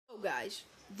Guys,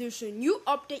 there's a new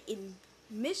update in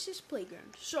Mrs.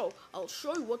 Playground, so I'll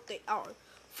show you what they are.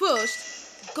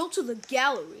 First, go to the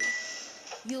gallery.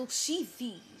 You'll see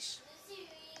these.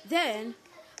 Then,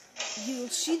 you'll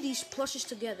see these plushes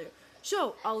together.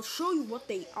 So, I'll show you what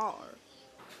they are.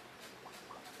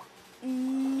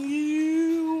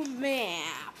 New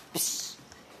maps.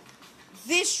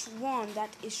 This one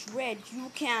that is red,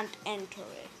 you can't enter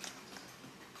it.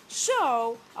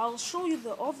 So, I'll show you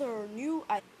the other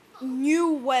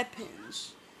new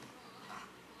weapons.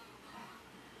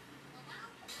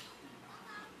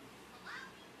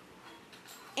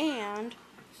 And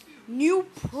new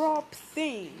prop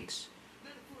things.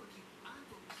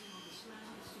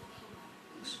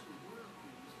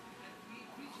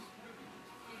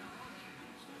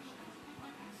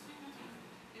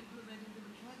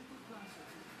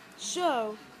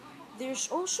 So, there's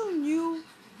also new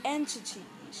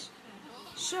entities.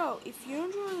 So, if you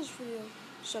enjoy this video,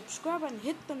 subscribe and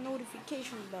hit the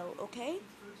notification bell, okay?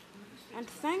 And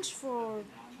thanks for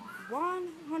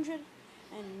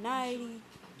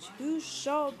 192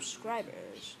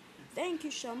 subscribers. Thank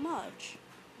you so much.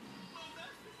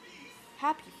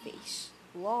 Happy face.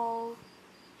 Lol.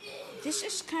 This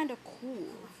is kinda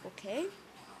cool, okay?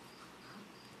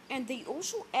 And they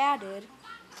also added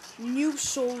new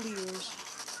soldiers.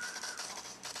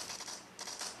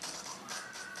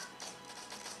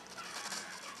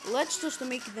 Let's just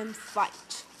make them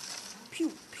fight.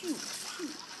 Pew, pew, pew.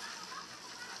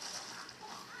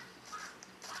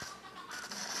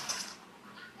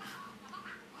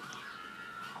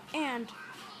 And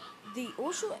they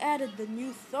also added the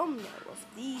new thumbnail of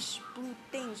these blue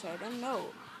things, I don't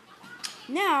know.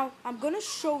 Now, I'm gonna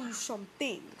show you some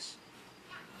things.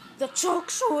 The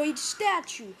Toxoid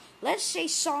statue. Let's say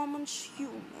Salmon's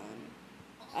human.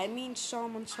 I mean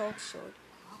Salmon Toxoid.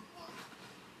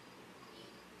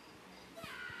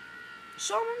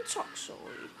 Salmon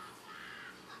Toxoid.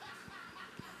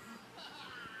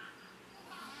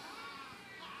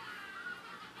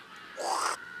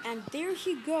 And there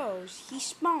he goes. He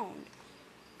spawned.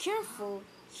 Careful,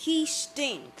 he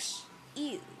stinks.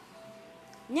 Ew.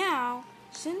 Now,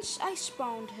 since I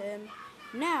spawned him,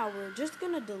 now we're just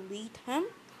gonna delete him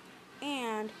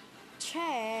and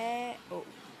check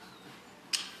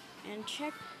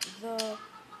the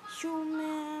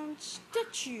human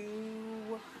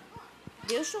statue.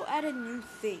 They also added new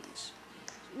things.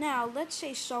 Now let's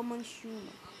say someone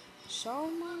human.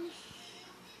 Someone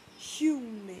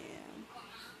human.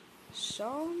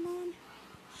 Someone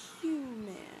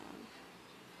human.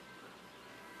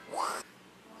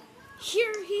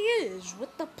 Here he is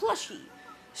with the plushie.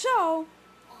 So,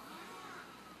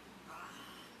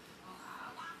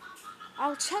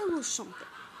 I'll tell you something.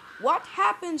 What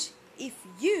happens if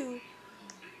you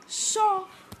So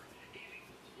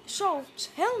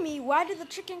tell me, why did the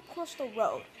chicken cross the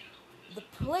road? The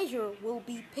player will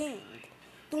be pinged.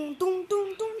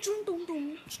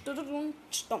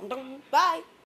 Bye.